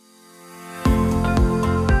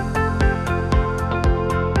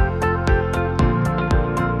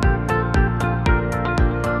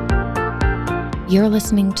You're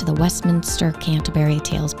listening to the Westminster Canterbury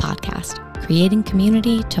Tales podcast, creating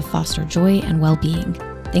community to foster joy and well-being.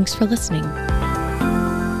 Thanks for listening.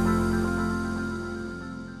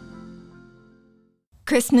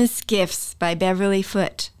 Christmas Gifts by Beverly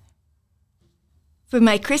Foote. For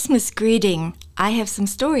my Christmas greeting, I have some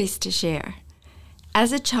stories to share.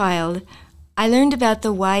 As a child, I learned about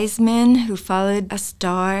the wise men who followed a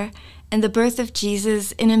star and the birth of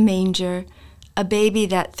Jesus in a manger, a baby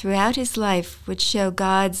that throughout his life would show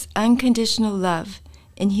God's unconditional love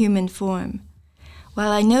in human form. While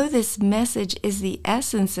I know this message is the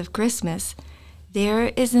essence of Christmas,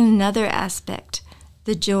 there is another aspect,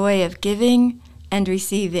 the joy of giving and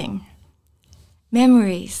receiving.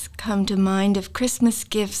 Memories come to mind of Christmas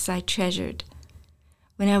gifts I treasured.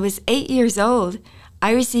 When I was 8 years old,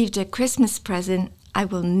 I received a Christmas present I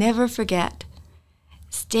will never forget.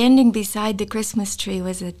 Standing beside the Christmas tree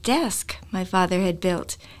was a desk my father had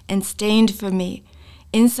built and stained for me.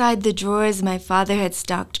 Inside the drawers, my father had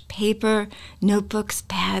stocked paper, notebooks,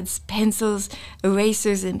 pads, pencils,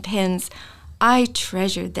 erasers, and pens. I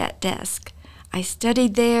treasured that desk. I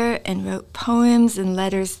studied there and wrote poems and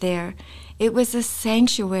letters there. It was a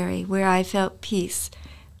sanctuary where I felt peace,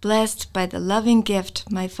 blessed by the loving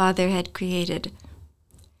gift my father had created.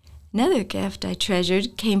 Another gift I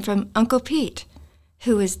treasured came from Uncle Pete,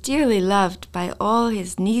 who was dearly loved by all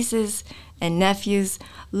his nieces and nephews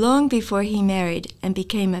long before he married and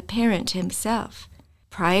became a parent himself.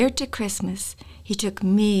 Prior to Christmas, he took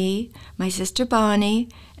me, my sister Bonnie,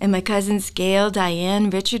 and my cousins Gail, Diane,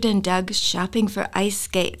 Richard, and Doug shopping for ice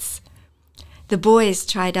skates. The boys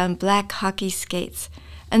tried on black hockey skates,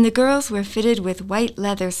 and the girls were fitted with white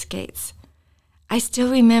leather skates. I still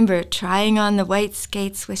remember trying on the white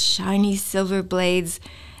skates with shiny silver blades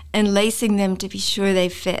and lacing them to be sure they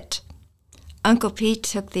fit. Uncle Pete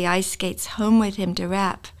took the ice skates home with him to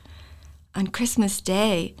wrap. On Christmas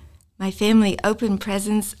Day, my family opened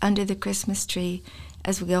presents under the Christmas tree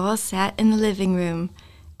as we all sat in the living room,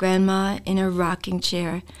 Grandma in her rocking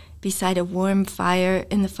chair beside a warm fire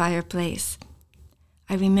in the fireplace.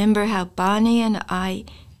 I remember how Bonnie and I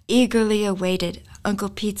eagerly awaited Uncle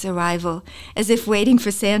Pete's arrival, as if waiting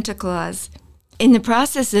for Santa Claus. In the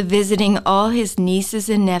process of visiting all his nieces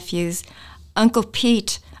and nephews, Uncle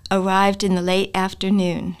Pete arrived in the late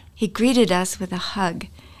afternoon. He greeted us with a hug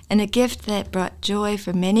and a gift that brought joy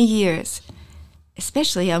for many years,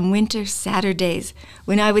 especially on winter Saturdays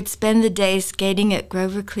when I would spend the day skating at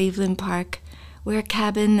Grover Cleveland Park, where a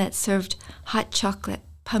cabin that served hot chocolate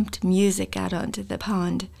pumped music out onto the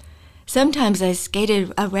pond. Sometimes I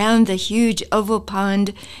skated around the huge oval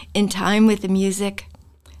pond in time with the music.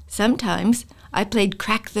 Sometimes I played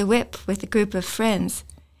Crack the Whip with a group of friends.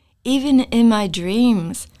 Even in my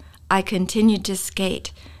dreams, I continued to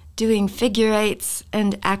skate, doing figure eights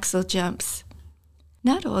and axle jumps.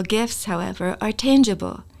 Not all gifts, however, are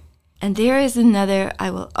tangible, and there is another I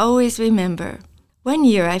will always remember. One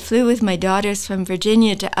year I flew with my daughters from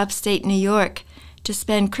Virginia to upstate New York to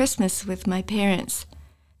spend Christmas with my parents.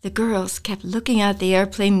 The girls kept looking out the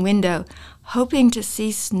airplane window, hoping to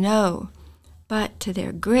see snow. But to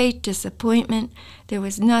their great disappointment, there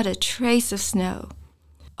was not a trace of snow.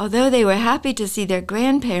 Although they were happy to see their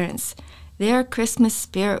grandparents, their Christmas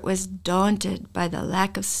spirit was daunted by the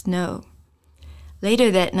lack of snow. Later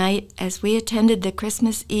that night, as we attended the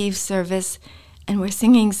Christmas Eve service and were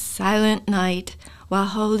singing Silent Night while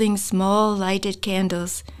holding small lighted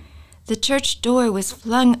candles, the church door was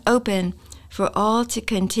flung open for all to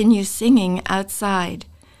continue singing outside.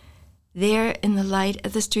 There, in the light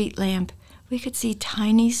of the street lamp, we could see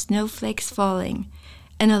tiny snowflakes falling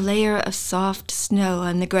and a layer of soft snow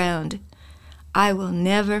on the ground. I will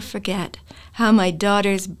never forget how my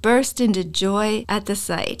daughters burst into joy at the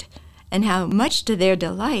sight, and how, much to their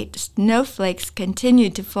delight, snowflakes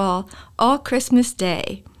continued to fall all Christmas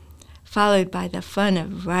Day, followed by the fun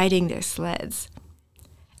of riding their sleds.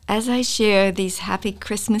 As I share these happy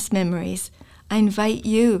Christmas memories, I invite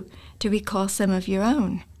you to recall some of your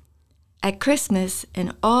own. At Christmas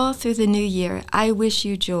and all through the new year, I wish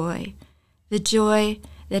you joy, the joy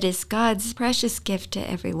that is God's precious gift to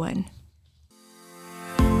everyone.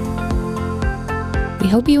 We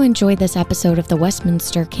hope you enjoyed this episode of the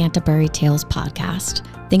Westminster Canterbury Tales podcast.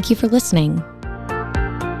 Thank you for listening.